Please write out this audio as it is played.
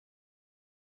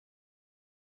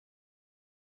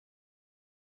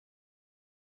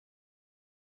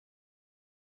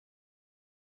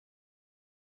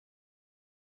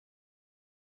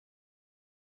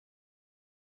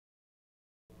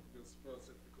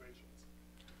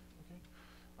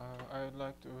I'd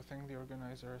like to thank the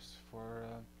organizers for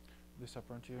this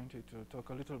opportunity to talk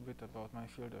a little bit about my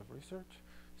field of research.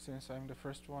 Since I'm the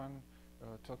first one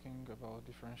talking about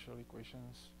differential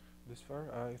equations this far,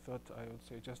 I thought I would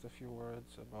say just a few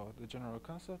words about the general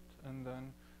concept, and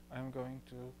then I'm going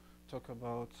to talk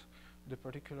about the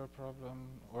particular problem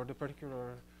or the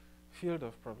particular field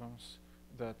of problems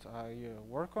that I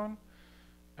work on.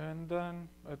 And then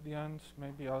at the end,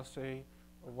 maybe I'll say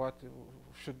what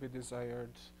should be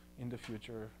desired in the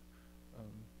future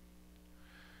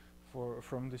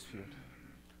from this field.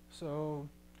 So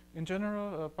in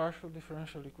general, a partial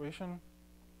differential equation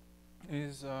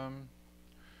is an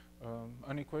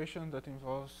equation that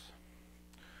involves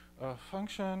a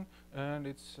function and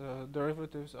its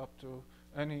derivatives up to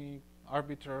any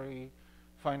arbitrary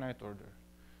finite order.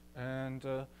 And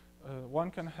one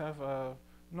can have a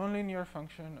nonlinear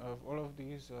function of all of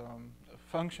these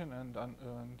function and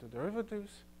the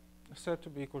derivatives set to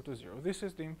be equal to 0. This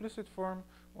is the implicit form.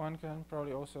 One can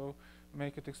probably also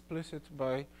make it explicit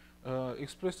by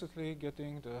explicitly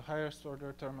getting the highest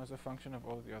order term as a function of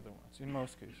all the other ones, in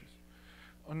most cases.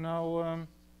 Now,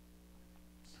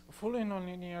 fully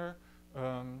nonlinear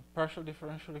partial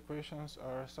differential equations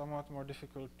are somewhat more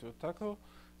difficult to tackle,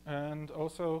 and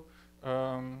also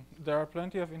there are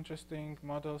plenty of interesting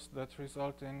models that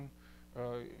result in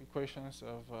equations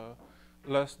of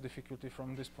less difficulty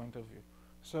from this point of view.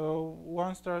 So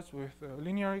one starts with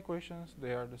linear equations.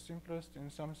 They are the simplest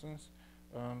in some sense.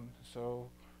 So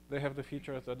they have the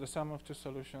feature that the sum of two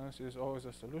solutions is always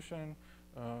a solution.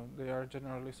 They are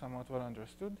generally somewhat well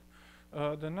understood.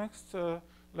 The next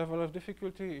level of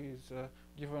difficulty is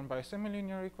given by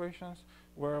semilinear equations,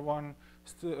 where one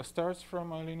starts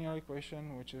from a linear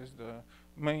equation, which is the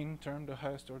main term, the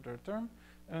highest order term,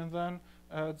 and then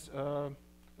adds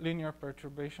linear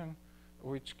perturbation,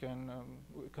 which can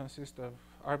consist of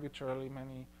arbitrarily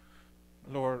many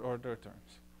lower order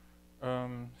terms.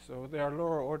 So they are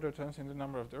lower order terms in the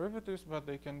number of derivatives, but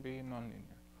they can be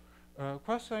nonlinear.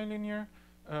 Quasi-linear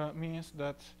means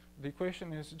that the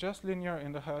equation is just linear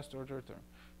in the highest order term.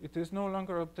 It is no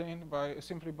longer obtained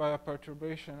simply by a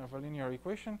perturbation of a linear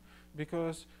equation,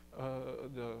 because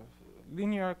the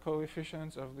linear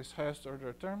coefficients of this highest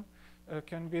order term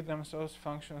can be themselves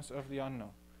functions of the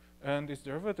unknown, and its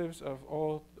derivatives of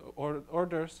all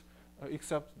orders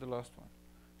except the last one.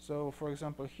 So for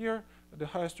example, here the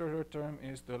highest order term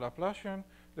is the Laplacian.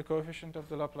 The coefficient of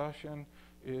the Laplacian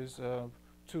is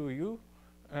 2u,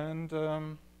 and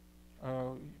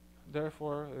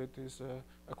therefore it is a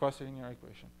quasi-linear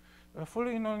equation.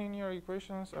 Fully nonlinear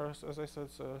equations are, as I said,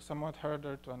 somewhat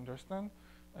harder to understand,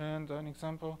 and an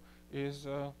example is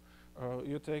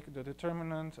you take the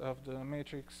determinant of the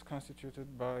matrix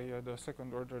constituted by the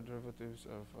second order derivatives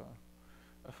of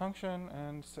a function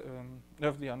and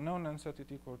of the unknown, and set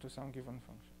it equal to some given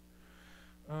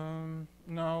function.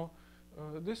 Now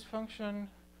this function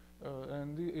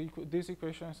and these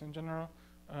equations in general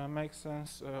make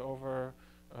sense over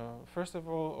first of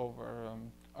all over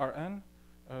Rn,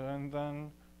 and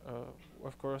then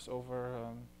of course over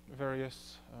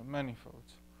various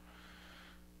manifolds.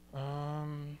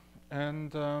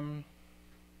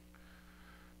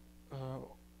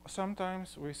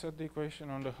 Sometimes we set the equation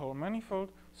on the whole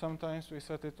manifold, sometimes we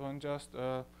set it on just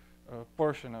a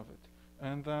portion of it.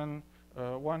 And then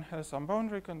one has some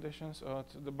boundary conditions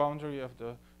at the boundary of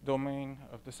the domain,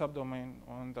 of the subdomain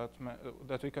on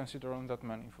that we consider on that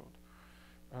manifold.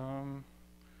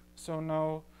 So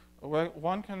now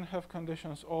one can have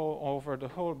conditions all over the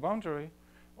whole boundary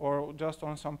or just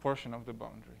on some portion of the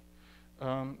boundary.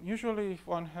 Usually if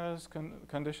one has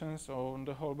conditions on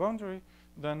the whole boundary,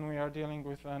 then we are dealing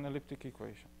with an elliptic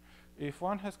equation. If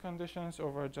one has conditions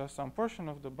over just some portion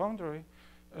of the boundary,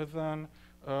 then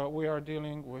we are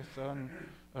dealing with an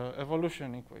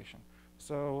evolution equation.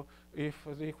 So if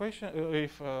the equation,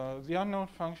 the unknown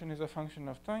function is a function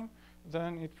of time,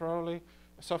 then it probably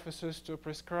suffices to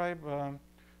prescribe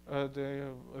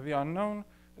the unknown,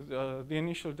 the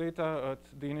initial data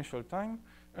at the initial time,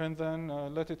 and then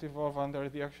let it evolve under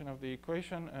the action of the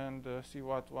equation and see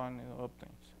what one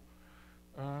obtains.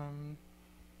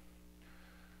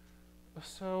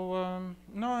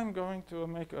 Now I'm going to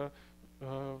make a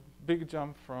big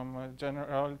jump from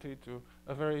generality to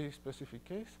a very specific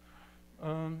case.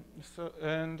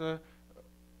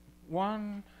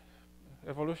 One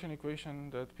evolution equation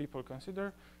that people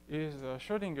consider is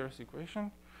Schrodinger's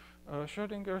equation.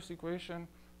 Schrodinger's equation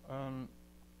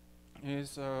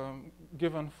is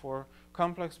given for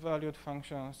complex valued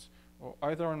functions,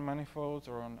 either on manifolds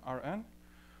or on Rn.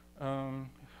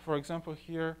 For example,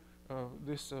 here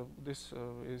this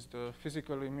is the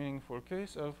physically meaningful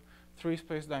case of 3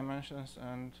 space dimensions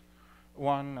and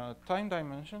 1 time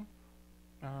dimension.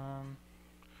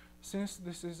 Since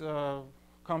this is a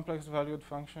complex valued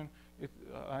function,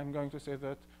 I'm going to say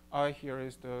that I here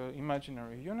is the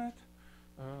imaginary unit,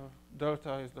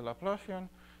 delta is the Laplacian,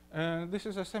 and this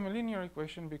is a semi-linear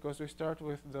equation because we start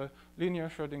with the linear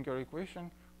Schrodinger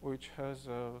equation, which has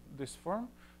this form,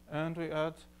 and we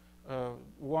add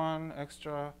 1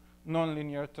 extra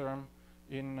non-linear term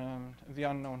in the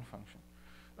unknown function.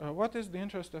 What is the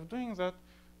interest of doing that?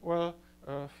 Well,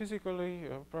 physically,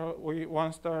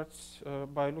 one starts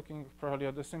by looking probably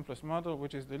at the simplest model,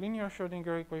 which is the linear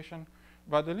Schrodinger equation.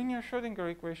 But the linear Schrodinger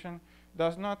equation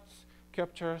does not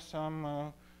capture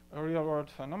some real-world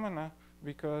phenomena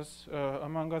because,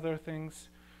 among other things,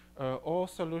 all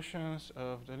solutions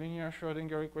of the linear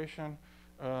Schrodinger equation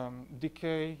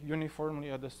decay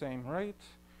uniformly at the same rate.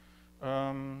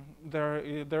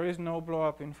 There is no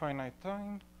blow-up in finite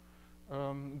time.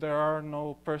 There are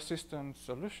no persistent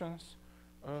solutions.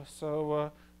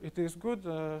 So it is good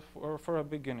for a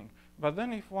beginning. But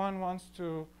then if one wants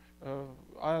to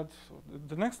add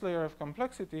the next layer of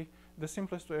complexity, the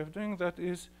simplest way of doing that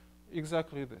is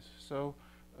exactly this. So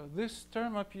this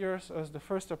term appears as the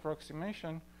first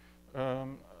approximation,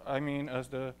 as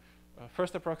the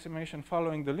first approximation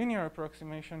following the linear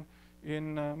approximation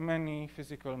in many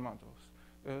physical models.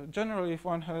 Generally, if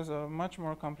one has a much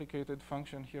more complicated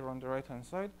function here on the right-hand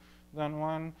side, then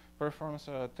one performs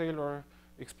a Taylor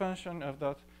expansion of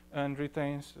that and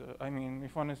retains,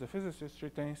 if one is a physicist,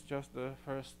 retains just the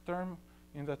first term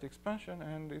in that expansion,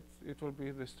 and it will be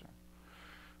this term.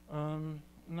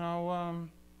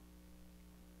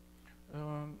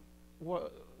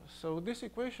 So this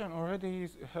equation already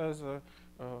has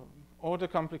all the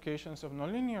complications of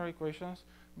nonlinear equations,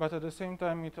 but at the same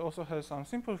time it also has some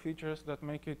simple features that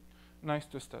make it nice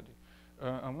to study.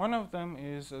 And one of them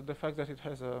is the fact that it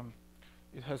has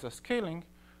a scaling.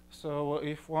 So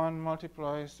if one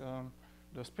multiplies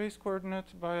the space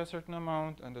coordinate by a certain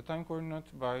amount and the time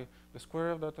coordinate by the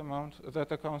square of that amount,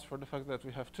 that accounts for the fact that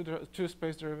we have two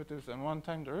space derivatives and 1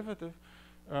 time derivative,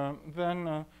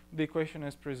 then the equation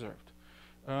is preserved.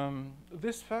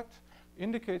 This fact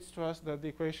indicates to us that the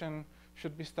equation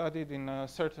should be studied in a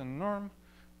certain norm,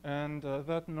 and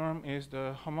that norm is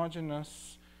the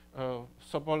homogeneous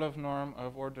Sobolev norm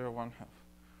of order 1/2,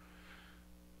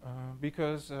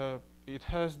 because it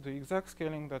has the exact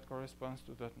scaling that corresponds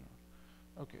to that norm.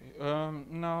 Okay,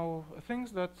 now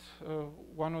things that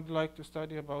one would like to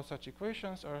study about such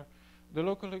equations are the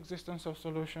local existence of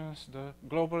solutions, the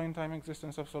global in-time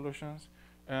existence of solutions,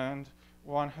 and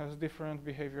one has different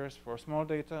behaviors for small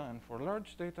data and for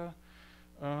large data,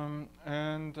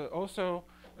 and also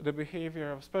the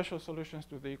behavior of special solutions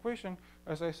to the equation.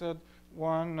 As I said,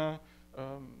 one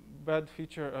bad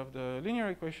feature of the linear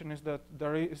equation is that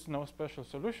there is no special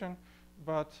solution,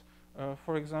 but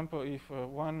for example, if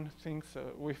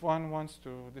one wants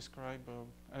to describe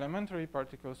elementary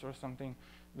particles or something,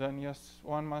 then yes,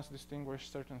 one must distinguish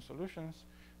certain solutions,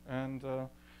 and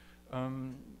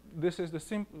this is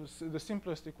the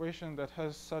simplest equation that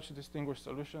has such distinguished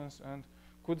solutions and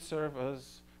could serve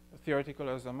as theoretical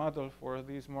as a model for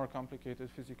these more complicated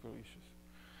physical issues.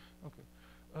 Okay,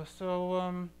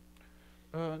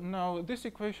 now this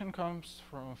equation comes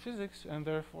from physics, and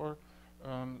therefore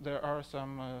there are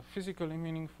some physically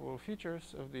meaningful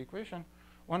features of the equation.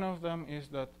 One of them is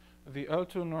that the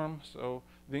L2 norm, so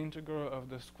the integral of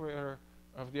the square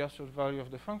of the absolute value of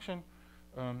the function,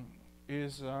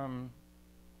 is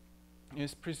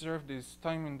preserved, is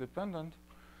time independent.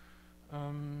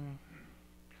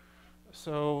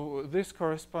 So this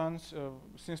corresponds,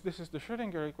 since this is the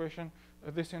Schrodinger equation,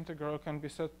 this integral can be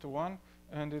set to 1,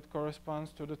 and it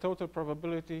corresponds to the total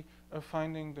probability of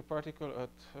finding the particle at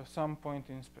some point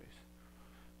in space.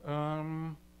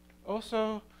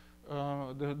 Also,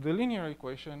 the linear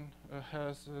equation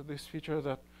has this feature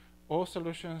that all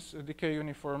solutions decay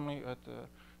uniformly at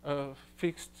a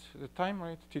fixed time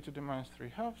rate, t to the minus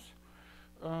 3/2.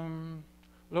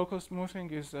 Local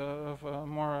smoothing is of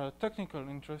more technical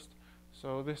interest.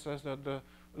 So this says that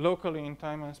locally in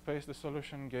time and space, the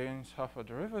solution gains half a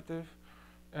derivative,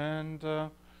 and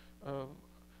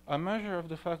a measure of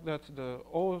the fact that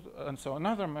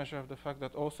another measure of the fact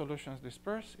that all solutions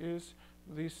disperse is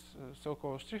this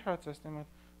so-called Strichertz estimate,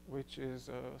 which is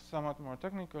somewhat more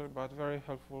technical but very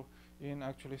helpful in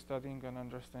actually studying and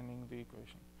understanding the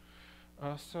equation.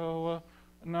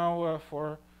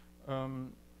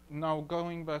 Now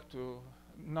going back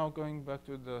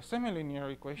to the semi-linear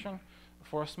equation,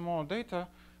 for small data,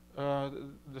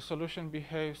 the solution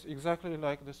behaves exactly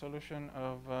like the solution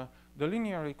of the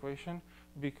linear equation,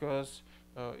 because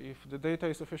if the data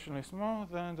is sufficiently small,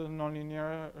 then the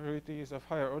nonlinearity is of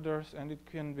higher orders, and it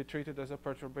can be treated as a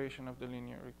perturbation of the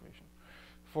linear equation.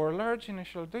 For large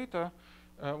initial data,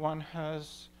 one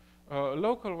has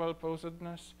local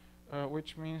well-posedness,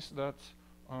 which means that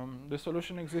the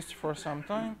solution exists for some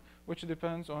time, which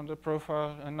depends on the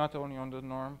profile and not only on the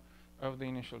norm of the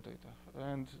initial data.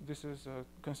 And this is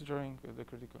considering the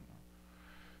critical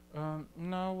norm.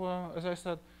 Now, as I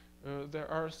said, there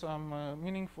are some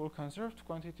meaningful conserved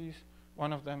quantities.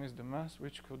 One of them is the mass,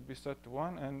 which could be set to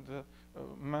 1. And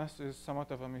mass is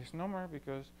somewhat of a misnomer,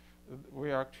 because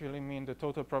we actually mean the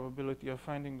total probability of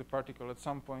finding the particle at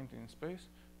some point in space.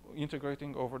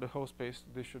 Integrating over the whole space,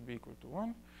 this should be equal to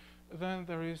 1. Then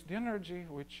there is the energy,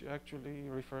 which actually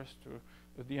refers to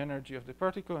the energy of the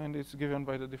particle, and it's given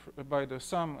by the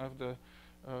sum of the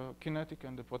kinetic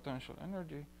and the potential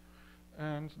energy.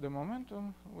 And the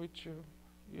momentum, which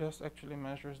yes, actually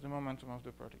measures the momentum of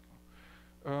the particle.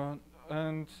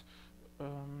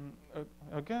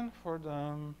 Again, for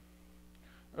the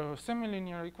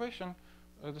semi-linear equation,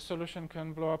 the solution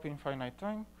can blow up in finite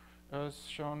time, as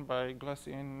shown by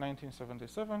Glassy in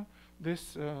 1977.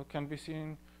 This can be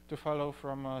seen to follow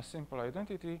from a simple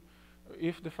identity.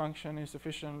 If the function is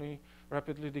sufficiently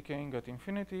rapidly decaying at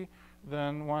infinity,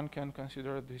 then one can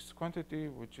consider this quantity,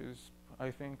 which is,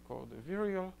 I think, called a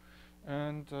virial,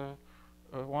 and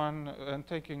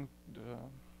taking the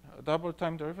double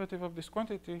time derivative of this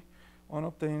quantity, one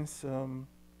obtains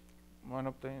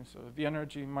the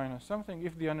energy minus something.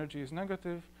 If the energy is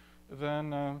negative,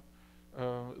 then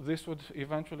this would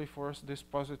eventually force this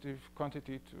positive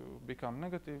quantity to become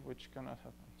negative, which cannot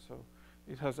happen. So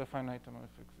it has a finite amount of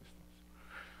existence.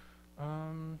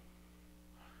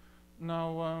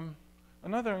 Now,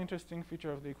 another interesting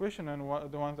feature of the equation, and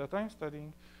the one that I'm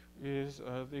studying, is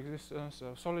the existence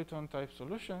of soliton-type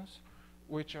solutions,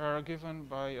 which are given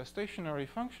by a stationary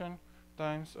function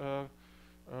times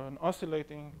an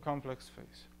oscillating complex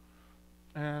phase.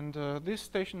 And this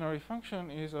stationary function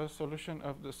is a solution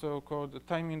of the so-called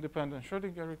time-independent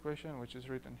Schrödinger equation, which is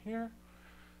written here.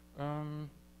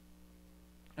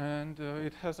 And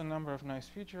it has a number of nice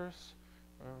features.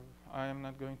 I am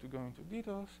not going to go into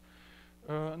details.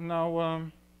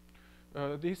 Now,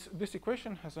 this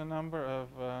equation has a number of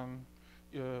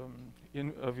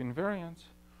invariants.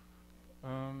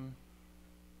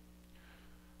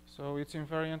 So it's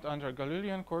invariant under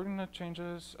Galilean coordinate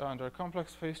changes, under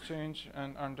complex phase change,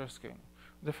 and under scaling.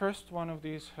 The first one of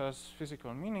these has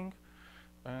physical meaning,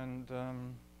 and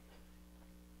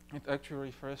it actually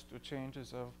refers to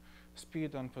changes of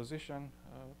speed and position.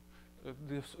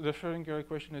 The Schrödinger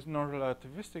equation is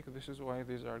non-relativistic. This is why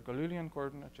these are Galilean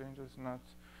coordinate changes, not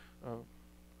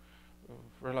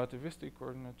relativistic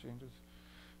coordinate changes.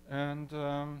 And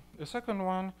the second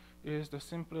one is the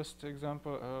simplest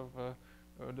example of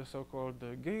the so-called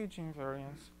gauge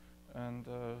invariance. And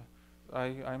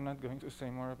I'm not going to say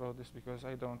more about this because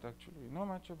I don't actually know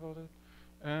much about it.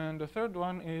 And the third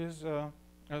one is,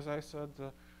 as I said,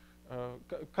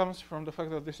 comes from the fact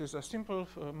that this is a simple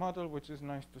model, which is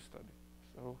nice to study.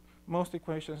 So most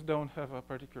equations don't have a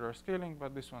particular scaling,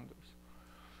 but this one does.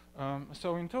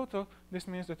 So in total, this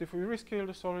means that if we rescale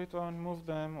the soliton, move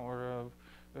them, or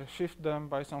shift them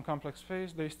by some complex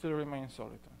phase, they still remain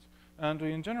solitons. And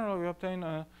in general, we obtain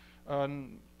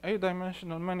an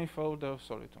a-dimensional manifold of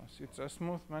solitons. It's a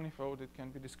smooth manifold. It can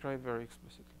be described very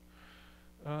explicitly.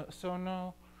 So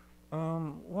now,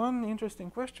 one interesting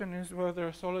question is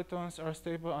whether solitons are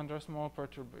stable under small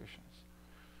perturbations.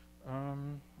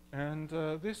 And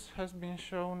this has been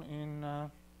shown in...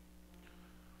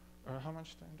 how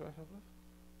much time do I have left?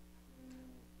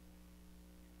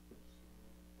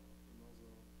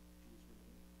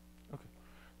 Okay.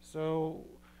 So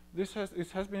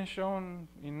it has been shown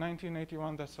in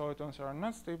 1981 that solitons are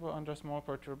not stable under small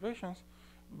perturbations,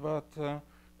 but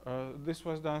this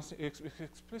was done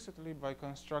explicitly by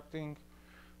constructing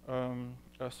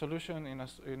a solution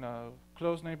in a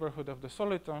closed neighborhood of the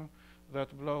soliton that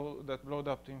blowed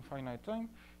up to infinite time.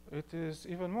 It is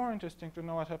even more interesting to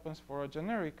know what happens for a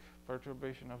generic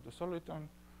perturbation of the soliton,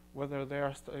 whether they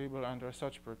are stable under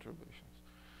such perturbations.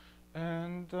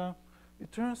 And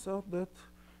it turns out that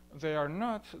they are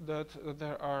not, that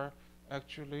there are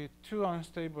actually two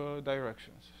unstable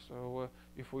directions. So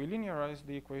if we linearize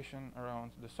the equation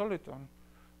around the soliton,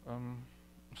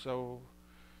 so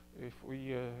if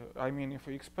we, if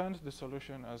we expand the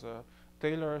solution as a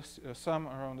Taylor sum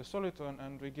around the soliton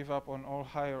and we give up on all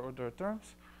higher order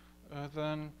terms,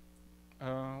 then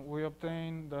we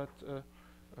obtain that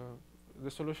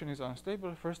the solution is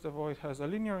unstable. First of all, it has a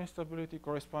linear instability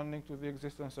corresponding to the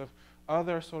existence of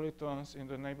other solitons in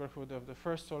the neighborhood of the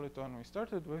first soliton we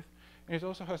started with. And it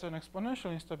also has an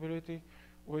exponential instability,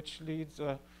 which leads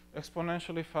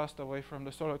exponentially fast away from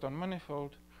the soliton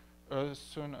manifold as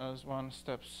soon as one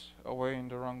steps away in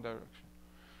the wrong direction.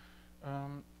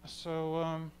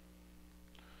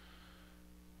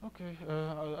 Okay,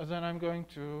 then I'm going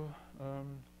to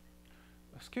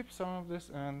skip some of this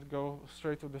and go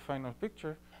straight to the final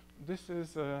picture. This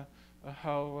is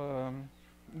how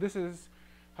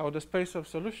the space of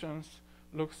solutions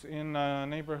looks in a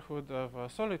neighborhood of a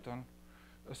soliton.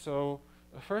 So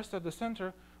first at the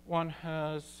center, one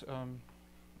has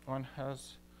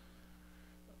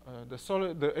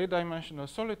the a-dimensional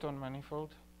soliton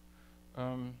manifold,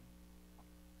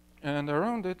 and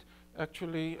around it,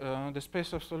 actually, the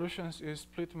space of solutions is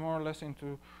split more or less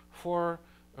into 4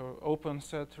 open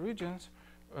set regions,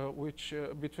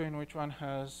 between which one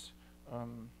has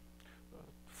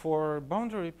 4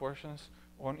 boundary portions,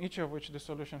 on each of which the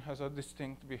solution has a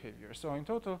distinct behavior. So in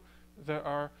total, there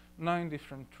are 9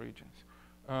 different regions.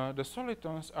 The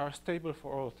solitons are stable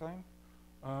for all time.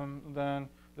 Then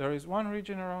there is one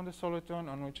region around the soliton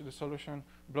on which the solution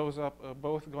blows up,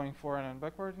 both going forward and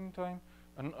backward in time.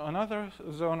 Another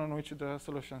zone on which the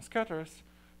solution scatters,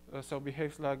 so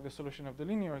behaves like the solution of the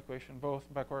linear equation, both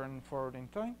backward and forward in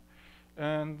time.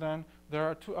 And then there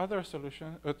are two other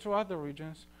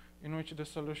regions in which the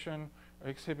solution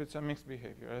exhibits a mixed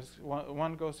behavior. As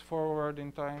one goes forward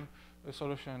in time, the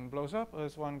solution blows up.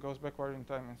 As one goes backward in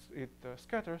time, it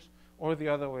scatters, or the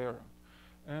other way around.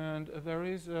 And there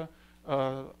is a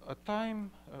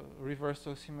time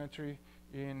reversal symmetry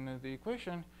in the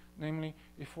equation. Namely,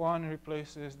 if one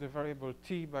replaces the variable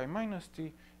t by minus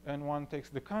t and one takes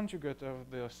the conjugate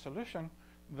of the solution,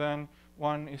 then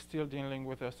one is still dealing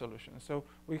with a solution. So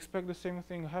we expect the same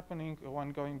thing happening,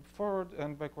 one going forward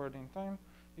and backward in time,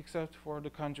 except for the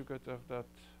conjugate of that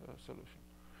solution.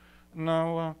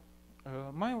 Now,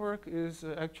 my work is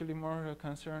actually more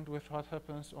concerned with what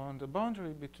happens on the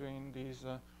boundary between these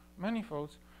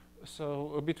manifolds,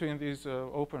 so between these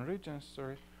open regions,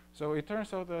 sorry. So it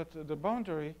turns out that the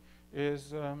boundary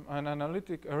is a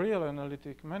real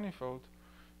analytic manifold,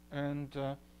 and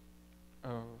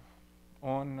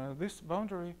on this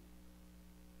boundary,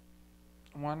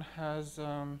 one has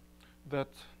that,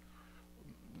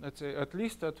 let's say, at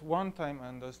least at one time,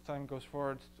 and as time goes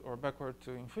forward or backward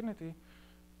to infinity,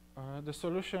 the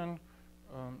solution,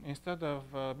 instead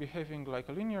of behaving like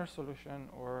a linear solution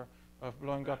or of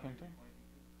blowing up in time.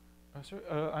 Sorry,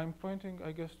 I'm pointing,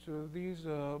 I guess, to these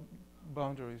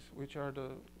boundaries, which are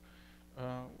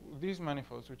these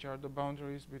manifolds, which are the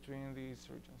boundaries between these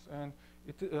regions. And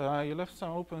I left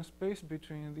some open space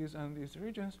between these and these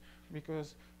regions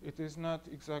because it is not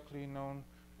exactly known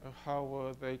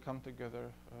how they come together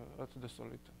at the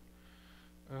soliton.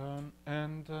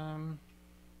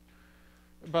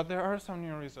 But there are some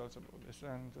new results about this,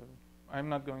 and I'm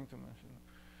not going to mention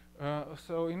them.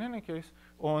 So in any case,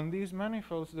 on these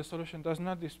manifolds, the solution does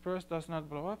not disperse, does not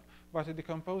blow up, but it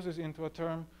decomposes into a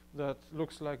term that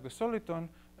looks like the soliton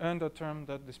and a term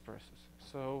that disperses.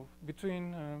 So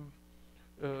between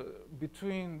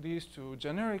these two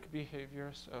generic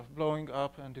behaviors of blowing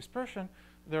up and dispersion,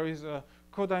 there is a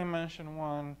codimension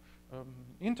 1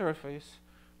 interface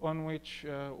on which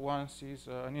one sees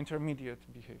an intermediate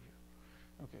behavior.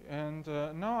 Okay, and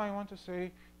now I want to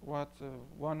say what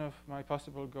one of my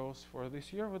possible goals for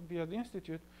this year would be at the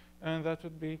Institute, and that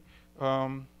would be,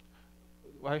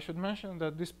 I should mention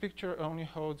that this picture only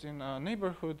holds in a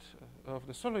neighborhood of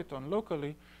the soliton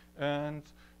locally, and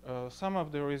some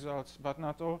of the results, but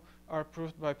not all, are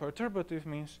proved by perturbative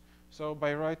means, so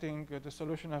by writing the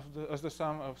solution as the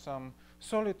sum of some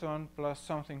soliton plus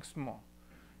something small,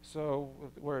 so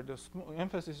where the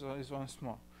emphasis is on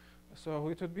small. So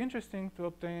it would be interesting to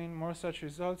obtain more such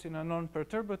results in a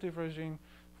non-perturbative regime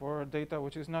for data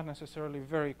which is not necessarily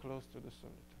very close to the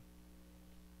soliton.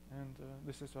 And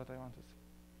this is what I want to say.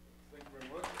 Thank you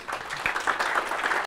very much.